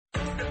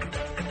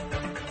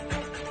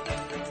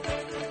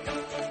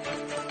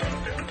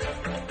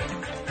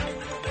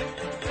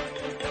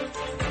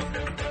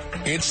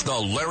It's the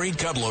Larry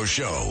Kudlow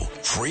Show.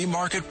 Free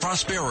market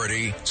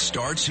prosperity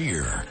starts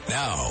here.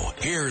 Now,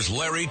 here's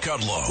Larry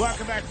Kudlow.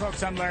 Welcome back,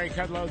 folks. I'm Larry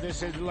Kudlow.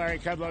 This is the Larry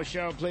Kudlow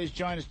Show. Please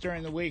join us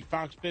during the week.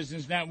 Fox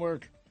Business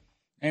Network.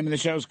 Name of the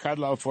show is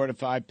Kudlow, 4 to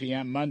 5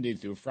 p.m., Monday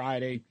through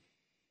Friday.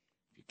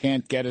 If you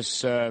can't get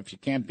us, if you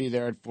can't be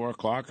there at 4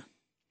 o'clock,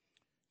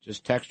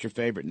 just text your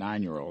favorite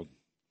 9-year-old,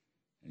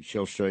 and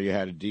she'll show you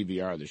how to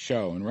DVR the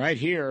show. And right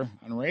here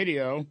on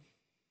radio,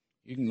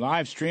 you can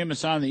live stream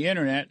us on the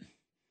internet,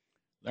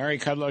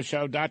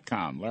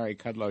 LarryKudlowShow.com,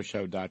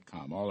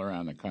 LarryKudlowShow.com, all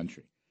around the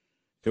country,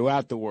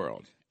 throughout the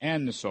world,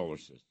 and the solar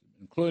system,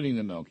 including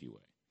the Milky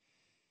Way.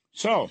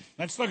 So,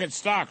 let's look at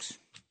stocks.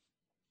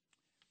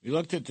 We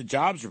looked at the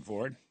jobs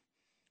report.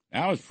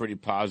 That was pretty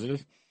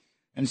positive.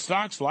 And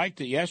stocks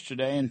liked it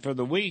yesterday, and for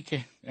the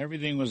week,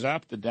 everything was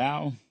up. The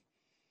Dow,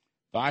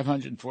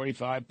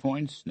 545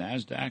 points,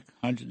 NASDAQ,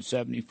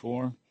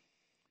 174,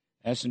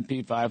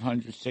 S&P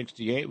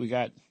 568. We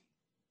got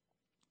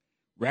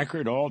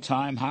record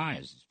all-time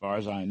highs, as far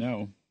as I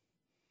know.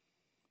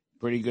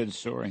 Pretty good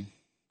story.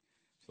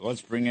 So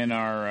let's bring in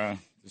our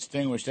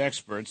distinguished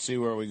experts, see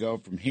where we go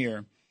from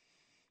here.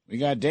 We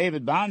got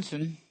David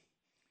Bahnson,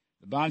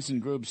 the Bahnson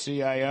Group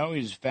CIO.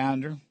 He's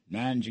founder,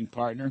 managing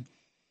partner,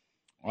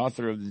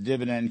 author of the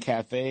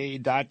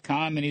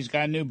DividendCafe.com, and he's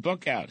got a new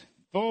book out,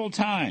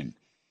 Full-Time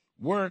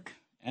Work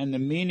and the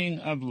Meaning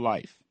of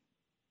Life.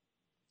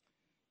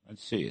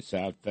 Let's see, it's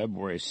out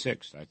February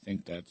 6th. I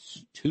think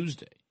that's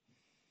Tuesday.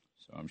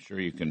 So I'm sure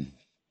you can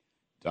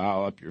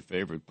dial up your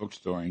favorite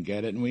bookstore and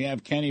get it. And we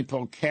have Kenny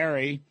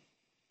Polcari,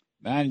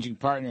 managing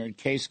partner at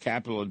Case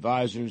Capital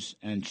Advisors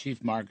and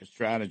chief market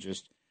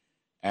strategist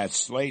at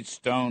Slate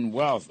Stone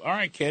Wealth. All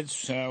right,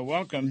 kids,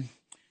 welcome.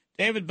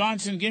 David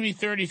Bahnson, give me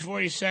 30,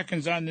 40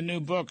 seconds on the new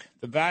book,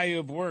 The Value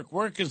of Work.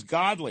 Work is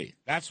godly.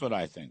 That's what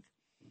I think.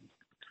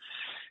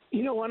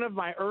 You know, one of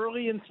my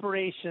early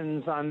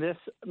inspirations on this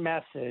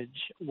message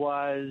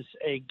was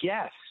a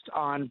guest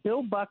on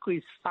Bill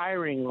Buckley's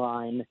firing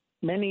line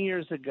many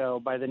years ago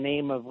by the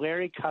name of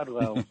Larry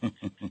Kudlow,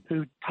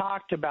 who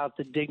talked about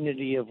the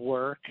dignity of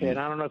work. And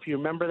I don't know if you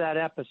remember that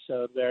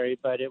episode, Larry,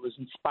 but it was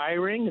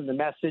inspiring. And the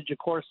message, of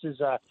course, is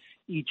a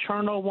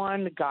eternal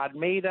one. God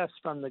made us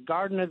from the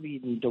Garden of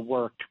Eden to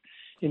work.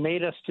 He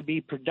made us to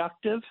be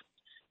productive.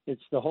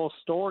 It's the whole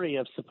story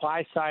of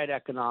supply-side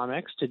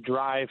economics to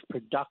drive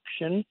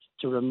production,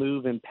 to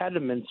remove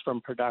impediments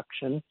from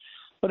production.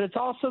 But it's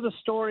also the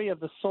story of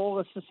the soul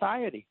of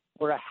society.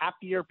 We're a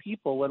happier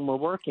people when we're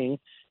working,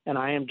 and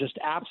I am just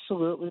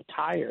absolutely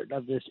tired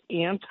of this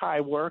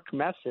anti-work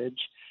message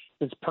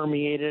that's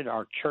permeated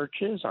our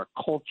churches, our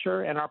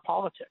culture, and our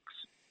politics.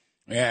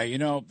 Yeah, you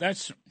know,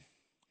 that's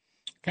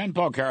Ken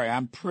Polcari.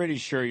 I'm pretty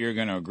sure you're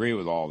going to agree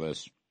with all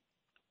this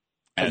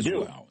as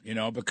well, you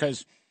know,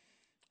 because,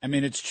 I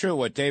mean, it's true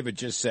what David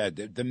just said.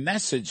 The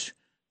message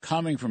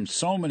coming from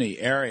so many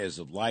areas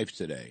of life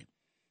today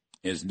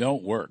is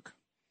don't work.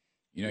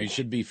 You know, you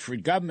should be free.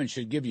 Government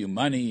should give you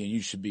money, and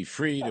you should be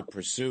free to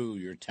pursue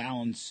your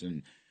talents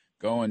and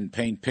go and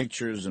paint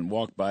pictures and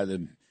walk by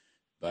the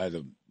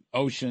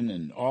ocean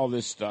and all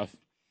this stuff.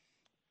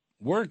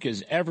 Work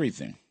is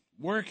everything.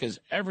 Work is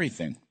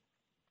everything.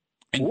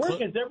 Work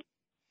is everything.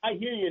 I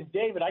hear you,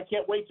 David. I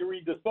can't wait to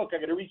read this book. I'm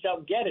going to reach out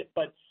and get it.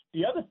 But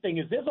the other thing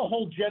is there's a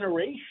whole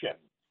generation.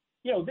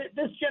 You know,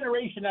 this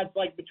generation that's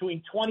like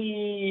between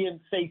 20 and,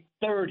 say,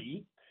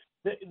 30,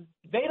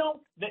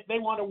 they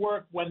want to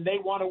work when they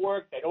want to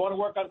work. They don't want to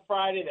work on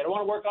Friday. They don't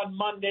want to work on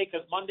Monday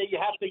because Monday you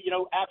have to, you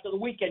know, after the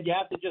weekend, you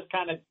have to just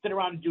kind of sit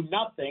around and do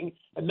nothing.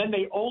 And then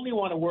they only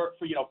want to work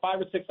for,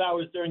 5 or 6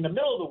 hours during the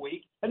middle of the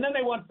week. And then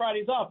they want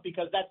Fridays off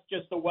because that's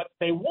just what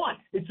they want.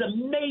 It's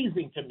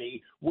amazing to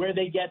me where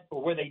they get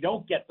or where they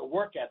don't get the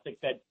work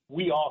ethic that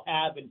we all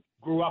have and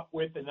grew up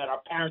with and that our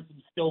parents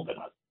instilled in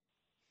us.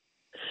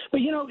 But,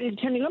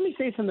 Kenny, let me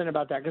say something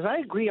about that, because I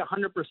agree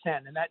 100%.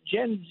 And that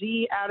Gen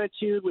Z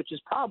attitude, which is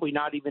probably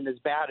not even as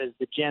bad as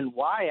the Gen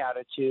Y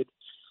attitude,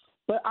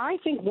 but I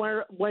think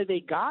where they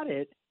got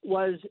it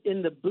was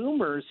in the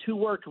boomers who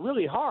worked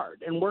really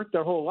hard and worked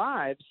their whole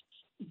lives,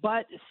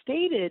 but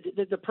stated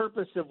that the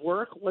purpose of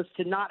work was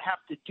to not have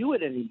to do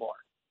it anymore,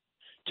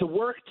 to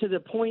work to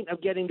the point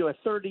of getting to a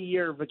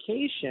 30-year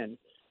vacation.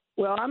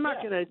 Well, I'm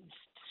not going to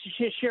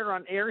share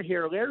on air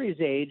here Larry's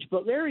age,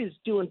 but Larry's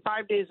doing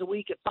 5 days a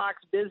week at Fox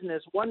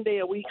Business, 1 day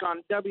a week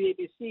on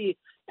WABC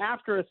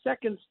after a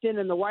second stint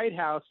in the White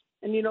House.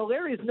 And,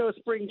 Larry's no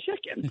spring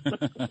chicken.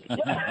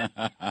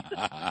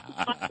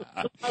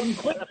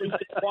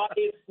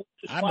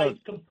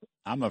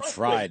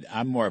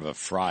 I'm more of a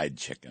fried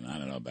chicken. I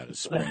don't know about a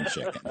spring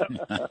chicken.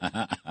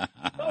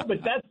 No,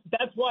 but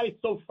that's why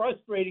it's so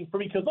frustrating for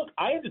me. Because, look,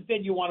 I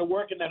understand you want to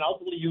work and then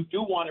ultimately you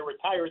do want to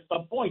retire at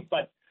some point,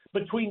 but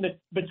between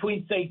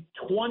say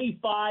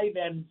 25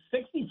 and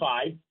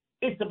 65,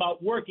 it's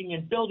about working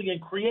and building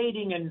and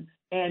creating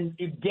and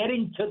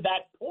getting to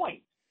that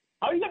point.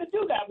 How are you going to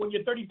do that when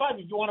you're 35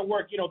 if you want to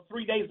work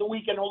 3 days a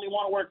week and only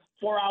want to work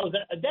 4 hours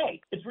a day?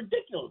 It's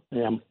ridiculous.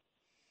 Yeah.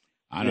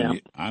 I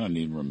don't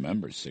even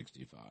remember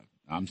 65.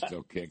 I'm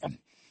still kicking.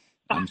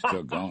 I'm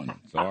still going.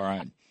 It's all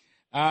right.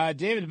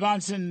 David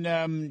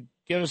Bahnson,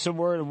 give us a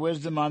word of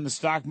wisdom on the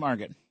stock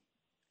market.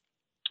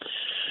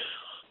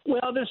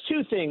 Well, there's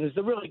two things.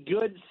 The really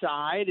good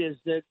side is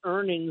that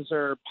earnings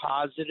are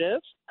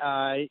positive.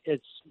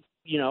 It's,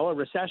 a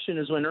recession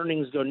is when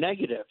earnings go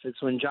negative.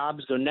 It's when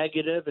jobs go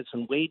negative. It's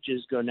when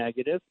wages go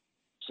negative.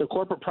 So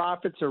corporate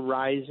profits are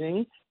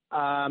rising,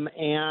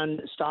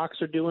 and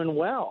stocks are doing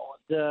well.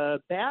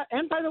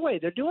 And by the way,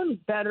 they're doing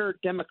better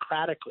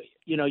democratically.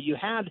 You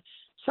had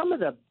some of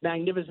the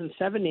Magnificent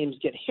Seven names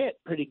get hit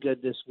pretty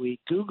good this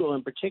week. Google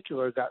in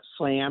particular got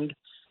slammed.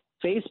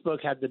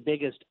 Facebook had the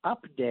biggest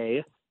up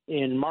day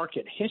in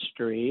market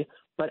history,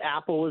 but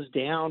Apple was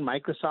down,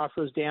 Microsoft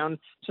was down.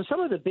 So some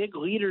of the big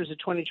leaders of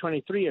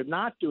 2023 are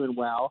not doing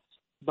well,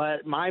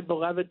 but my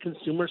beloved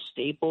consumer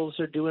staples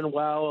are doing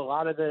well. A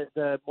lot of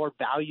the more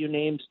value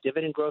names,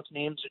 dividend growth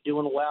names are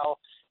doing well.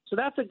 So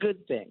that's a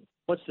good thing.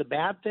 What's the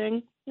bad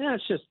thing?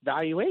 It's just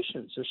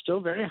valuations are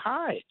still very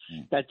high.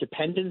 That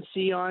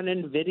dependency on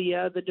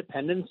NVIDIA, the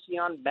dependency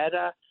on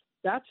Meta,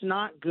 that's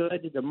not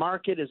good. The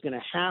market is going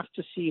to have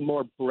to see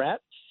more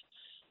breadth.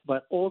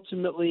 But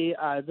ultimately,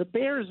 the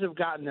bears have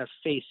gotten their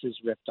faces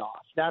ripped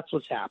off. That's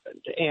what's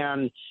happened.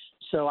 And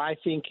so I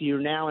think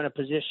you're now in a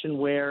position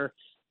where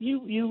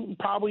you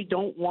probably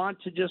don't want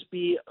to just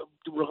be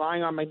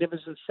relying on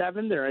Magnificent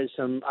Seven. There is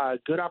some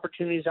good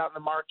opportunities out in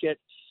the market,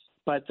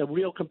 but the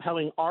real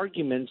compelling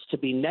arguments to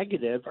be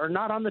negative are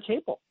not on the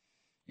table.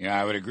 Yeah,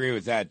 I would agree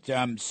with that.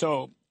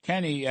 So,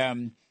 Kenny,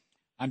 I'm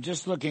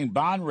just looking.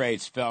 Bond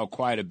rates fell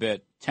quite a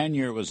bit.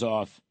 10-year was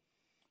off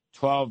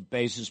 12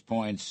 basis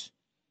points.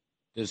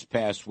 This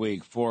past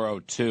week,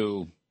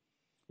 402.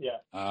 Yeah.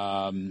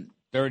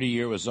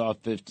 30-year was off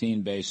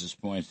 15 basis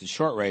points. The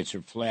short rates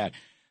are flat.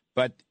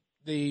 But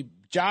the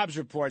jobs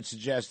report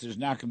suggests there's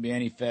not going to be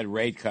any Fed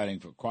rate cutting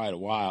for quite a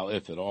while,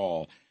 if at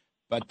all.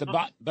 But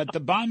the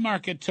bond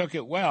market took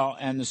it well,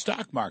 and the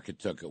stock market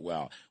took it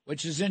well,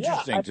 which is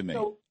interesting to me.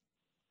 So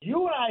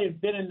you and I have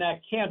been in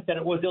that camp that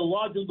it was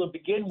illogical to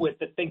begin with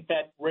to think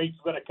that rates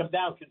were going to come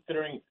down,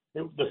 considering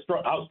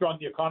how strong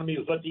the economy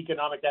was, what the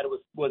economic data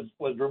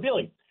was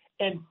revealing.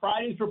 And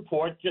Friday's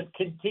report just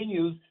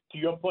continues, to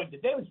your point, to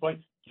David's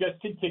point,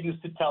 just continues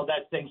to tell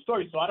that same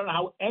story. So I don't know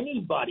how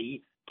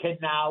anybody can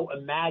now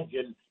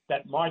imagine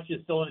that March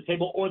is still on the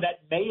table or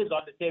that May is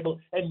on the table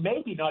and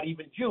maybe not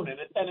even June. And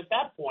at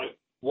that point,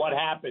 what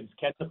happens?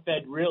 Can the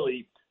Fed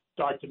really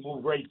start to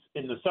move rates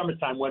in the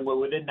summertime when we're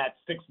within that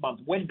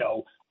 6-month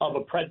window of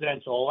a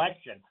presidential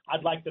election?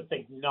 I'd like to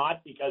think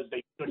not, because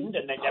they shouldn't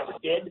and they never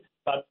did.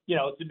 But,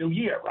 it's a new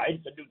year, right?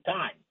 It's a new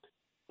time.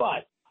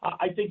 But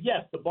I think,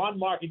 yes, the bond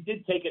market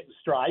did take it in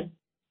stride.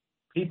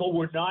 People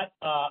were not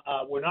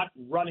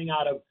running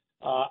out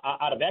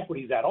of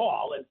equities at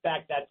all. In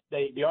fact, that's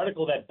the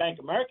article that Bank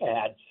of America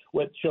had,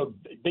 which showed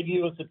big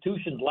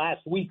institutions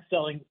last week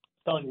selling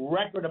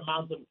record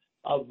amounts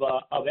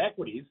of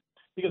equities,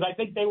 because I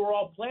think they were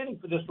all planning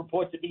for this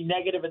report to be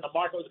negative and the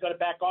market was going to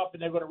back off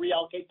and they were going to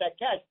reallocate that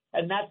cash,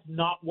 and that's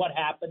not what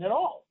happened at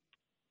all.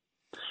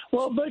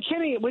 Well, but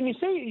Kenny, when you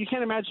say you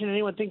can't imagine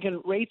anyone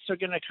thinking rates are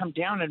going to come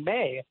down in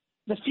May,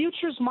 the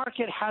futures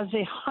market has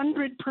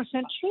 100%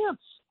 chance.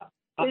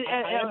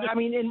 I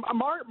mean, in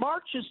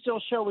March is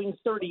still showing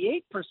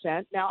 38%.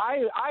 Now,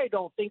 I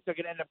don't think they're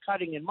going to end up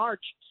cutting in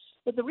March,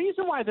 but the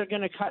reason why they're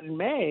going to cut in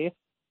May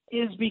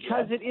is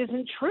because it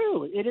isn't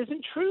true. It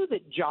isn't true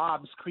that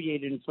jobs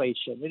create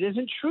inflation. It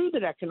isn't true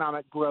that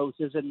economic growth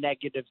is a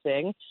negative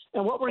thing.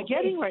 And what we're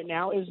getting right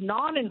now is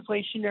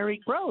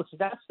non-inflationary growth.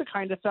 That's the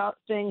kind of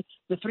thing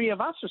the three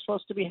of us are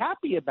supposed to be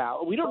happy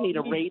about. We don't need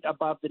a rate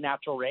above the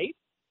natural rate.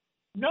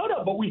 No,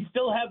 but we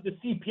still have the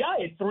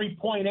CPI at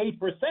 3.8%.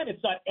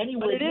 It's not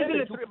anywhere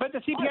near. But the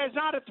CPI is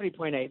not at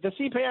 3.8. The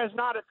CPI is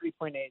not at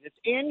 3.8. It's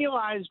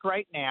annualized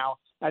right now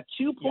at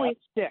 2.6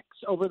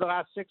 over the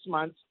last 6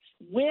 months,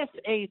 with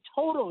a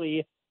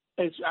totally,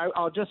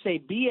 I'll just say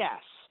BS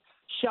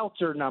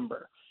shelter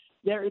number.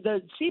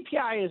 The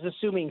CPI is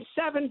assuming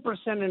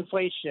 7%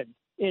 inflation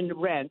in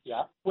rent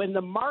when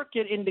the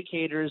market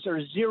indicators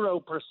are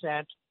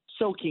 0%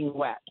 soaking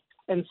wet.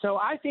 And so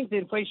I think the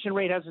inflation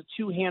rate has a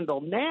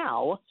two-handle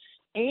now,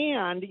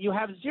 and you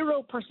have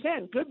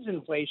 0% goods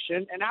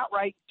inflation and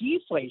outright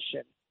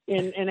deflation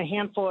in a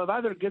handful of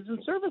other goods and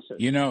services.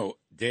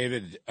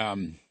 David,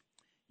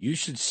 you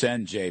should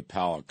send Jay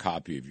Powell a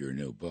copy of your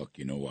new book.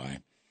 You know why?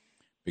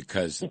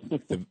 Because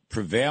the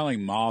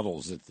prevailing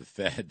models at the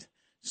Fed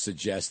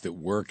suggest that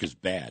work is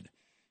bad.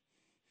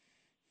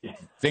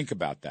 Think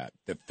about that.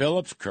 The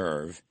Phillips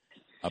curve,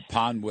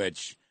 upon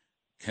which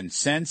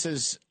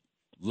consensus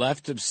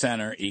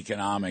left-of-center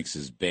economics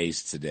is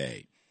based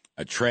today,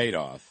 a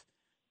trade-off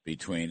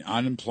between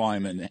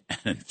unemployment and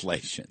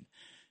inflation,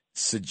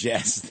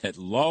 suggests that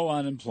low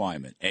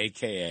unemployment,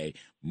 a.k.a.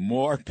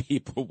 more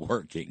people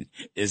working,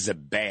 is a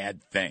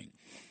bad thing.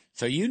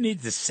 So you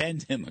need to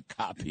send him a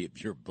copy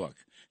of your book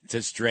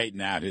to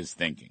straighten out his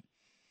thinking.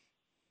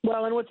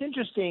 Well, and what's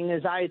interesting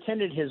is I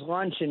attended his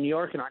lunch in New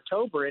York in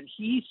October, and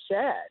he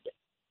said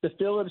the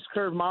Phillips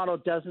curve model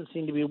doesn't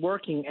seem to be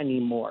working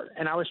anymore.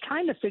 And I was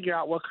trying to figure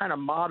out what kind of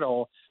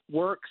model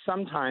works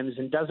sometimes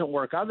and doesn't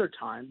work other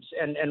times,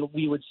 and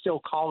we would still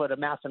call it a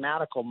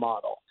mathematical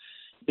model.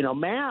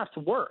 Math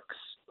works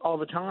all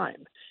the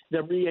time.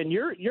 And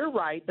you're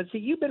right, but see,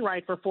 you've been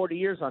right for 40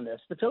 years on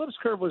this. The Phillips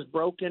curve was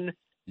broken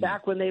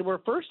back when they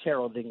were first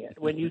heralding it,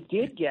 when you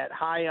did get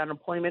high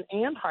unemployment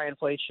and high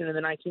inflation in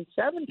the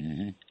 1970s.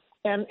 Mm-hmm.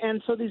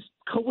 And so these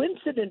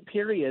coincident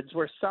periods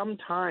where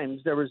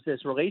sometimes there was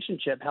this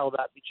relationship held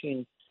up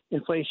between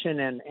inflation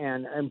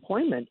and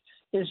employment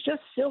is just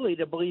silly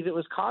to believe it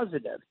was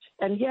causative.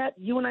 And yet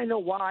you and I know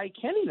why.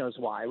 Kenny knows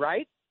why,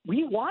 right?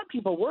 We want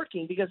people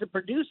working because it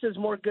produces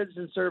more goods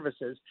and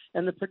services.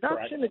 And the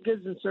production of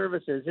goods and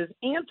services is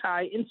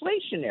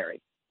anti-inflationary.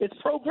 It's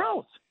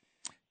pro-growth.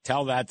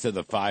 Tell that to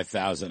the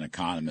 5,000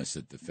 economists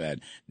at the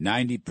Fed,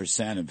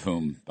 90% of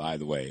whom, by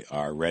the way,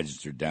 are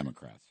registered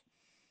Democrats.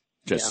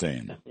 Just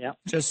saying. Yeah.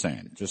 Just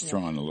saying. Just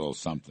throwing a little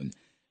something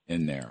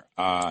in there.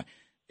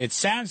 It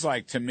sounds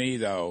like to me,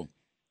 though,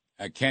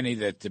 Kenny,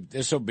 that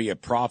this will be a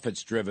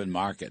profits-driven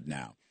market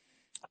now.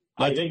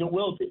 I think it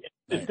will be.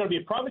 It's going to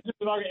be a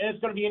profits-driven market, and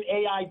it's going to be an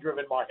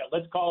AI-driven market.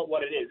 Let's call it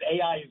what it is.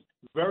 AI is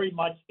very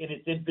much in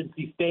its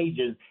infancy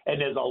stages, and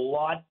there's a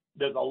lot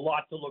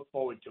to look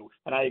forward to,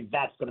 and I think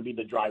that's going to be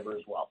the driver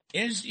as well.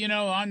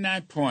 On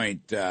that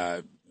point,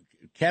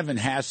 Kevin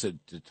Hassett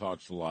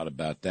talks a lot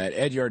about that.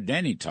 Ed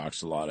Yardeni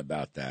talks a lot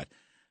about that.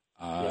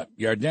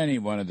 Yardeni,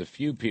 one of the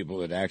few people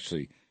that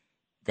actually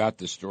got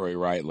the story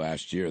right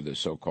last year, the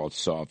so-called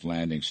soft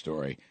landing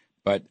story.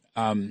 But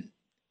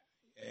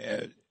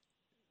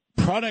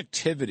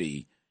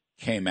productivity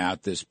came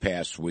out this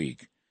past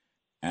week,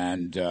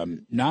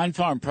 and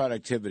non-farm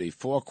productivity,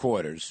 4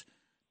 quarters,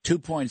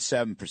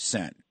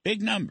 2.7%.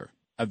 Big number,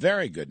 a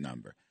very good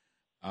number.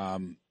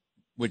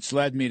 Which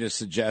led me to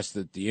suggest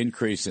that the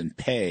increase in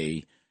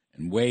pay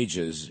and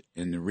wages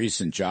in the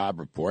recent job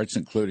reports,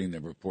 including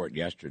the report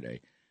yesterday,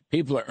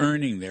 people are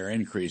earning their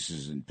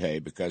increases in pay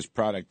because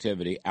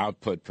productivity,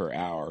 output per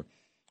hour,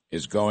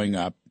 is going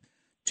up.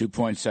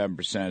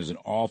 2.7% is an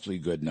awfully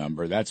good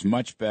number. That's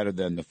much better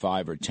than the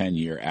 5 or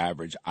 10-year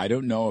average. I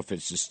don't know if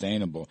it's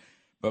sustainable,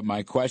 but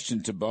my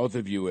question to both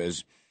of you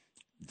is,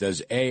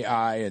 does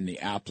AI and the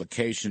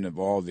application of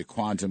all the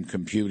quantum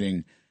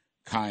computing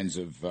kinds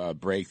of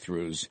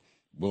breakthroughs,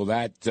 will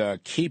that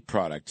keep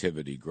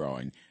productivity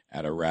growing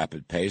at a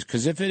rapid pace?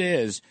 Because if it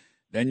is,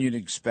 then you'd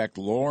expect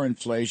lower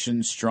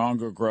inflation,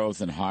 stronger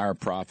growth, and higher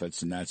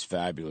profits, and that's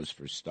fabulous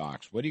for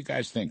stocks. What do you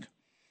guys think?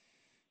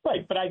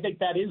 Right, but I think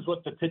that is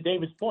what to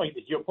David's point,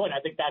 is your point. I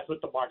think that's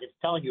what the market's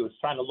telling you. It's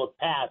trying to look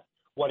past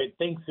what it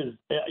thinks is,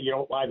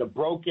 either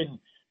broken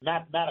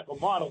mathematical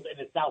models, and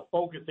it's now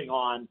focusing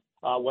on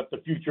what the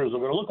futures are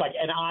going to look like.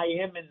 And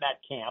I am in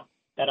that camp.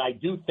 That I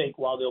do think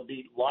while there'll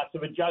be lots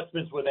of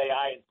adjustments with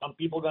AI, and some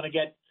people are going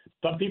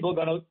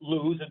to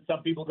lose and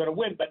some people are going to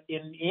win. But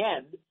in the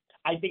end,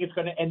 I think it's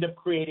going to end up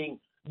creating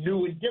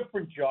new and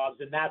different jobs,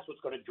 and that's what's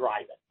going to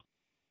drive it.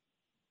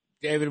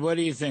 David, what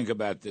do you think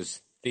about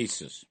this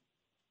thesis?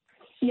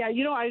 Yeah,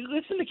 I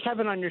listened to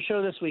Kevin on your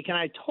show this week, and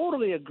I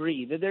totally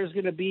agree that there's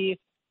going to be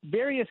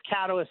various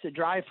catalysts that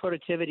drive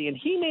productivity. And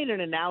he made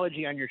an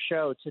analogy on your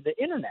show to the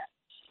Internet.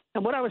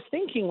 And what I was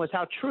thinking was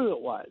how true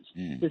it was.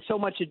 That so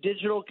much of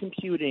digital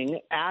computing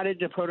added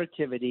to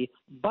productivity,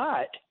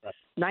 but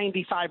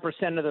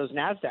 95% of those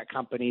NASDAQ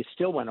companies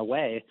still went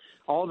away.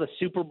 All the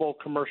Super Bowl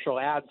commercial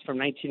ads from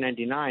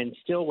 1999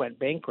 still went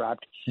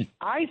bankrupt.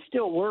 I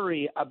still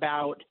worry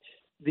about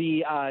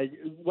the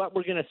what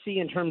we're going to see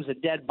in terms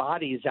of dead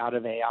bodies out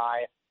of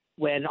AI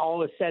when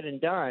all is said and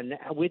done,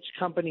 which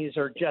companies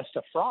are just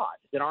a fraud,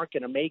 that aren't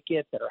going to make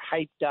it, that are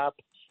hyped up.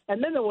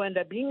 And then there will end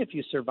up being a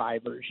few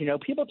survivors.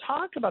 People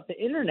talk about the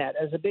Internet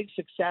as a big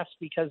success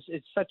because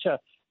it's such a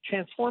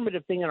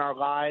transformative thing in our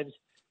lives.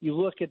 You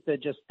look at the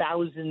just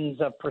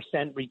thousands of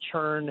 %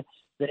 return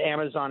that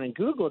Amazon and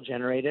Google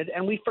generated,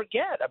 and we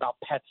forget about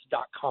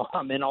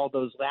Pets.com and all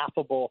those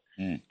laughable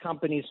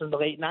companies from the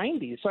late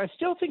 90s. So I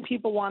still think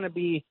people want to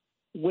be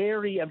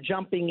wary of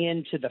jumping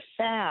into the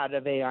fad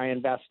of AI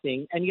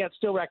investing, and yet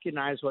still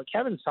recognize what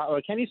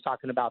Kenny's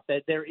talking about,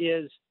 that there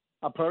is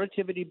a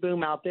productivity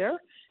boom out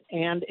there.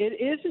 And it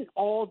isn't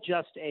all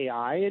just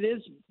AI. It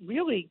is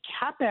really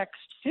CapEx,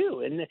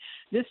 too. And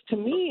this, to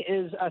me,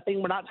 is a thing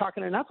we're not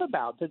talking enough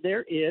about, that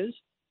there is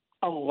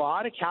a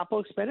lot of capital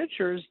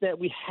expenditures that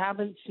we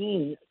haven't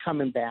seen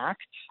coming back.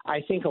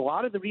 I think a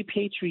lot of the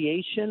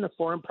repatriation of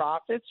foreign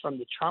profits from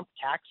the Trump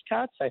tax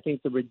cuts, I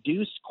think the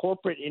reduced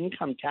corporate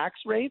income tax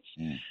rates,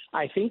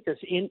 I think this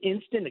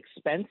instant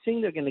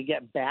expensing they're going to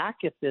get back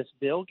if this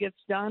bill gets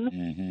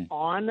done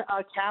on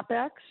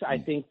CapEx. I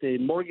think the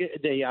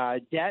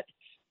debt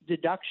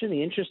deduction,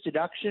 the interest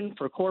deduction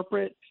for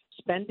corporate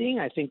spending,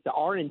 I think the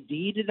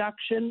R&D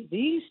deduction,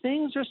 these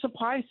things are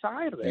supply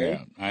side.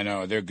 Yeah, I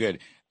know. They're good.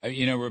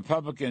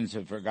 Republicans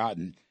have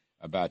forgotten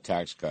about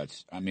tax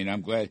cuts. I mean,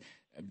 I'm glad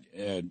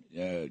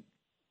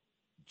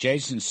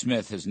Jason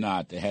Smith has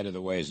not, the head of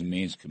the Ways and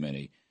Means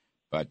Committee,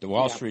 but the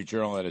Wall Street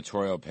Journal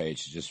editorial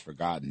page has just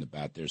forgotten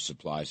about their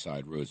supply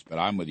side roots. But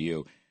I'm with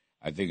you.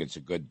 I think it's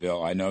a good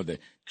bill. I know the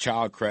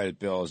child credit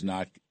bill is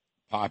not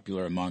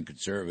popular among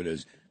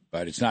conservatives,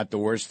 but it's not the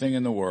worst thing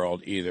in the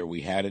world either.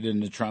 We had it in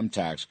the Trump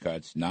tax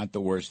cuts. Not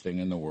the worst thing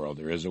in the world.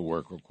 There is a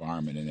work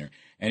requirement in there.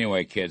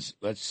 Anyway, kids,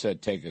 let's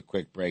take a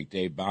quick break.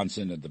 Dave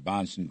Bahnson of the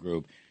Bahnson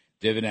Group,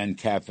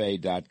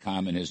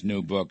 dividendcafe.com, and his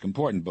new book,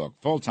 important book,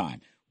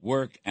 Full-Time,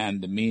 Work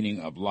and the Meaning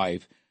of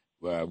Life.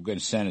 We're going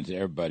to send it to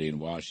everybody in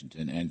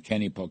Washington. And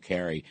Kenny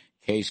Polcari,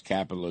 Case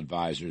Capital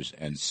Advisors,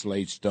 and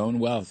Slate Stone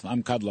Wealth.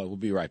 I'm Kudlow. We'll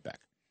be right back.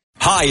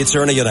 Hi, it's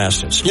Ernie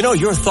Anastas. You know,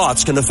 your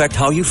thoughts can affect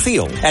how you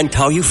feel, and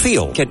how you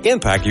feel can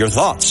impact your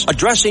thoughts.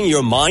 Addressing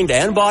your mind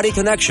and body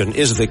connection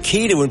is the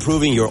key to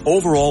improving your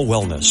overall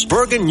wellness.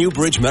 Bergen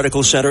Newbridge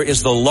Medical Center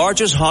is the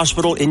largest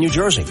hospital in New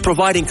Jersey,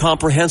 providing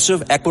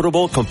comprehensive,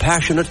 equitable,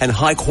 compassionate, and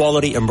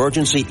high-quality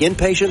emergency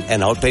inpatient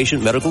and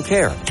outpatient medical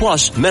care,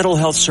 plus mental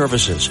health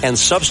services and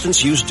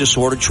substance use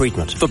disorder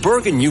treatment. The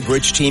Bergen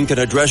Newbridge team can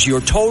address your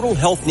total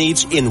health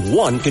needs in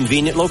one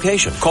convenient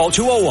location. Call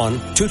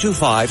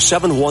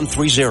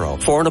 201-225-7130.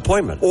 For an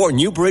appointment or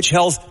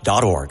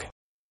newbridgehealth.org.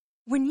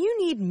 When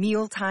you need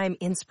mealtime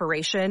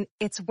inspiration,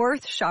 it's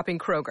worth shopping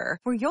Kroger,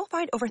 where you'll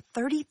find over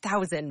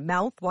 30,000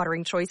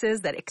 mouth-watering choices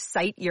that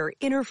excite your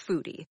inner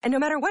foodie. And no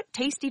matter what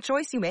tasty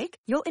choice you make,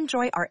 you'll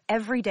enjoy our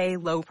everyday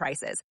low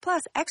prices,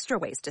 plus extra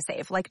ways to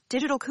save, like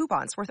digital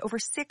coupons worth over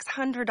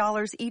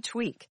 $600 each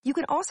week. You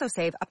can also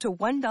save up to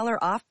 $1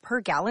 off per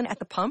gallon at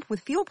the pump with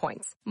fuel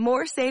points.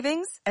 More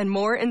savings and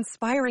more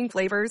inspiring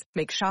flavors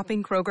make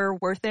shopping Kroger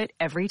worth it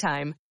every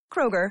time.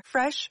 Kroger,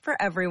 fresh for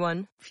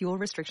everyone. Fuel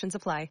restrictions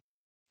apply.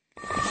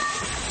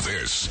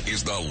 This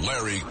is the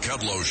Larry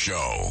Kudlow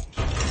Show.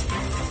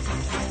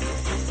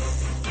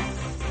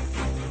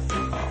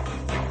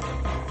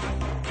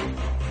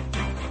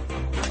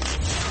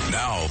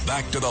 Now,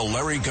 back to the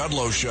Larry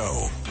Kudlow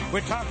Show.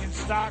 We're talking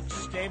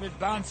stocks. David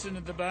Bahnson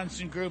of the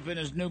Bahnson Group in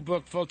his new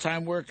book,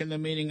 Full-Time Work and the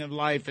Meaning of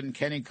Life, and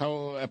Kenny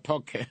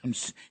Polcari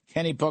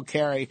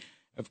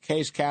of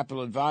Case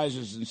Capital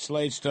Advisors and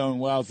Slate Stone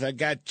Wealth. I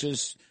got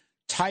just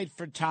tight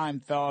for time,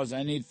 fellas.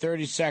 I need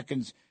 30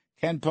 seconds.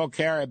 Ken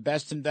Polcari,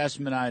 best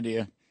investment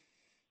idea.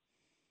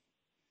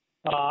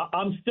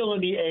 I'm still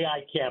in the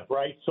AI camp,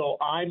 right? So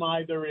I'm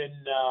either in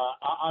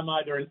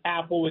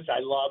Apple, which I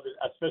love,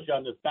 especially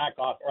on this back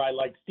off, or I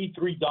like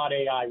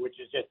C3.ai, which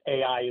is just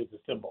AI as a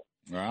symbol.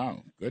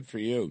 Wow, good for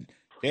you.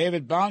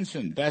 David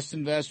Bahnson, best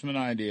investment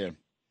idea.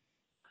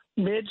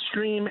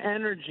 Midstream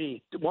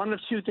energy. One of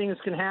two things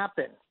can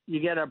happen. You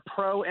get a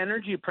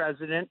pro-energy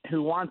president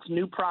who wants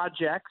new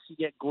projects. You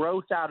get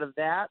growth out of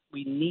that.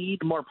 We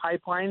need more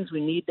pipelines.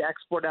 We need to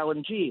export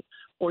LNG.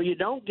 Or you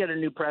don't get a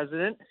new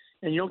president,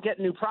 and you don't get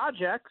new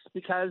projects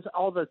because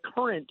all the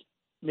current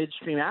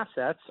midstream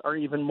assets are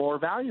even more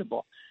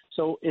valuable.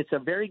 So it's a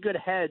very good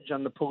hedge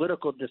on the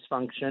political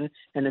dysfunction.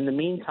 And in the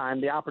meantime,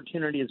 the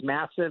opportunity is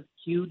massive,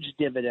 huge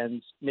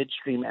dividends,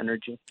 midstream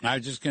energy. I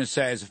was just going to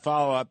say, as a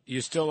follow-up,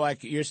 you're still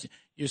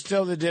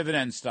the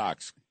dividend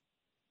stocks.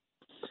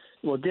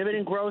 Well,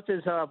 dividend growth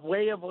is a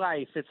way of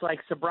life. It's like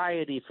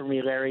sobriety for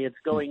me, Larry. It's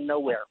going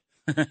nowhere.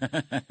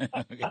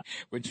 Okay.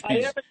 Which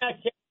means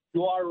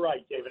you are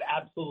right, David.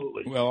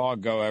 Absolutely. We'll all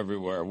go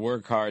everywhere.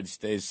 Work hard,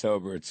 stay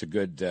sober. It's a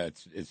good.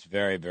 It's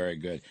very, very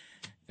good.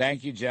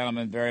 Thank you,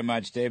 gentlemen, very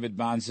much. David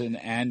Bahnson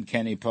and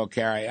Kenny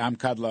Polcari. I'm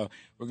Kudlow.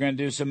 We're going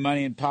to do some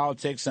money in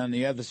politics on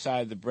the other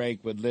side of the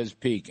break with Liz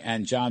Peek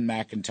and John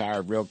McIntyre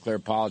of Real Clear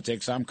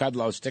Politics. I'm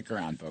Kudlow. Stick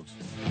around, folks.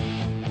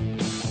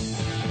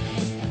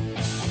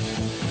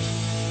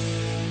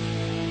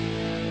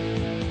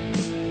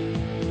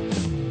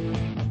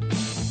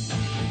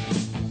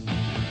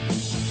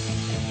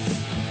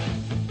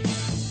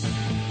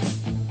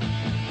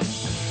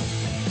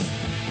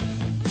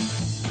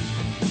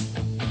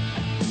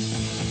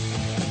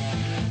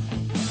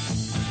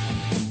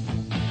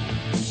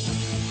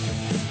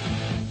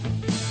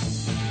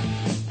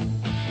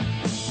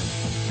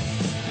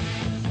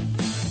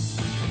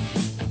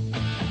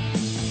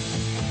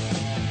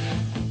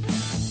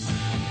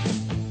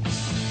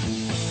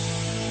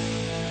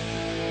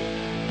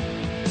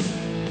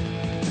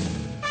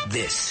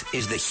 This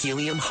is the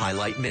Helium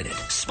Highlight Minute,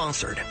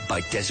 sponsored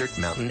by Desert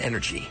Mountain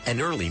Energy, an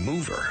early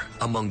mover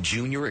among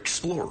junior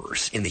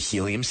explorers in the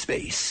helium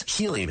space.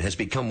 Helium has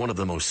become one of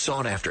the most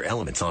sought-after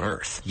elements on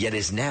Earth, yet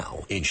is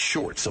now in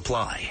short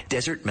supply.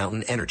 Desert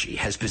Mountain Energy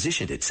has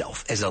positioned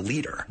itself as a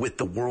leader with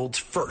the world's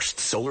first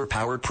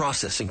solar-powered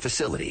processing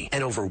facility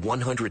and over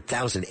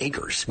 100,000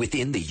 acres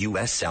within the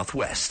U.S.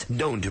 Southwest,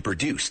 known to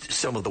produce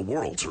some of the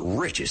world's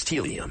richest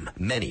helium.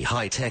 Many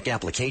high-tech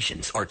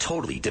applications are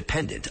totally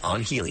dependent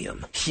on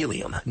helium.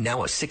 Helium,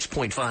 now a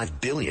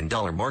 $6.5 billion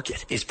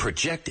market, is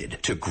projected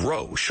to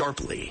grow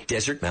sharply.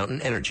 Desert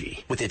Mountain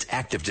Energy, with its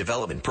active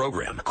development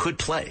program, could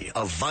play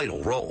a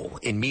vital role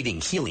in meeting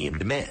helium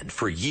demand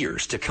for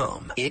years to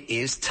come. It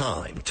is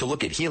time to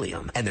look at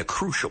helium and the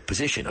crucial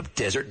position of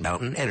Desert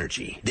Mountain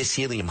Energy. This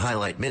Helium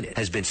Highlight Minute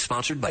has been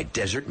sponsored by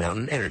Desert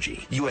Mountain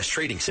Energy, U.S.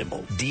 trading symbol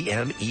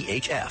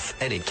DMEHF,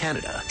 and in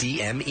Canada,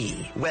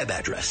 DME. Web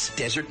address,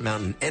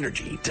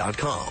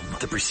 desertmountainenergy.com.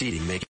 The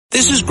preceding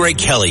This is Greg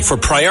Kelly for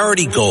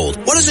Priority Gold.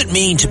 What does it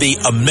mean to be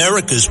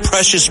America's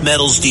precious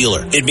metals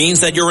dealer? It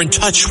means that you're in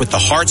touch with the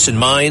hearts and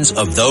minds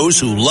of those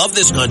who love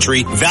this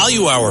country,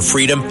 value our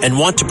freedom, and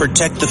want to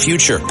protect the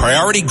future.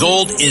 Priority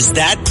Gold is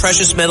that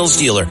precious metals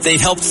dealer. They've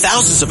helped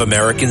thousands of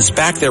Americans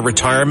back their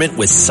retirement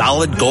with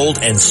solid gold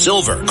and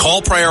silver.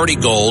 Call Priority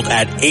Gold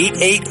at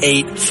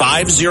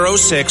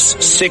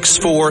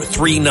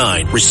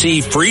 888-506-6439.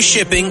 Receive free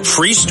shipping,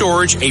 free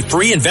storage, a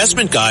free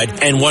investment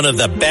guide, and one of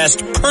the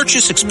best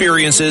purchase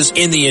experiences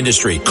in the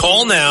industry.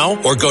 Call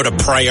now or go to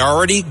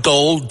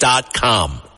PriorityGold.com.